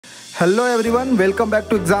Hello everyone, welcome back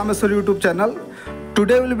to ExamAssure YouTube channel.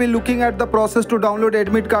 Today we'll be looking at the process to download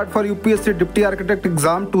admit card for UPSC Deputy Architect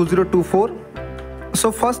Exam 2024.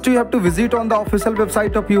 So first you have to visit on the official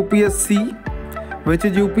website of UPSC, which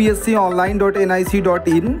is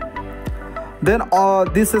upsconline.nic.in. Then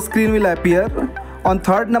this screen will appear. On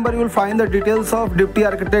third number you will find the details of Deputy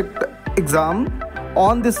Architect Exam.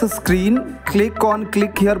 On this screen, click on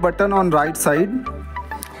click here button on right side.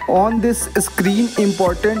 On this screen,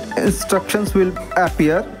 important instructions will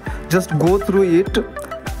appear. Just go through it.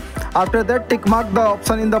 After that, tick mark the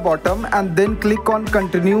option in the bottom and then click on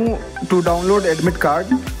continue to download admit card.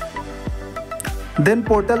 Then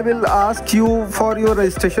portal will ask you for your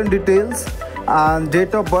registration details and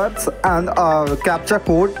date of birth and captcha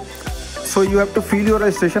code. So you have to fill your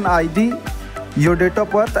registration ID, your date of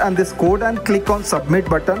birth and this code and click on submit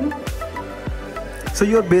button. So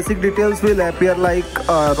your basic details will appear, like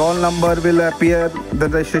roll number will appear, the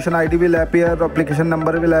registration ID will appear, application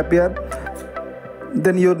number will appear,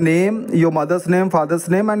 then your name, your mother's name, father's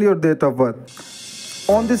name and your date of birth.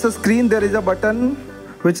 On this screen there is a button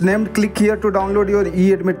which named click here to download your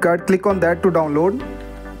e-admit card. Click on that to download.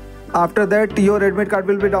 After that your admit card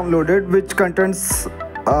will be downloaded, which contains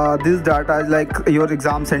this data like your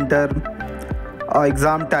exam center,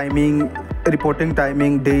 exam timing, reporting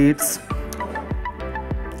timing, dates.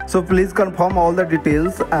 So please confirm all the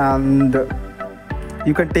details and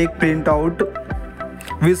you can take print out.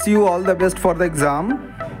 Wish you all the best for the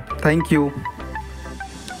exam. Thank you.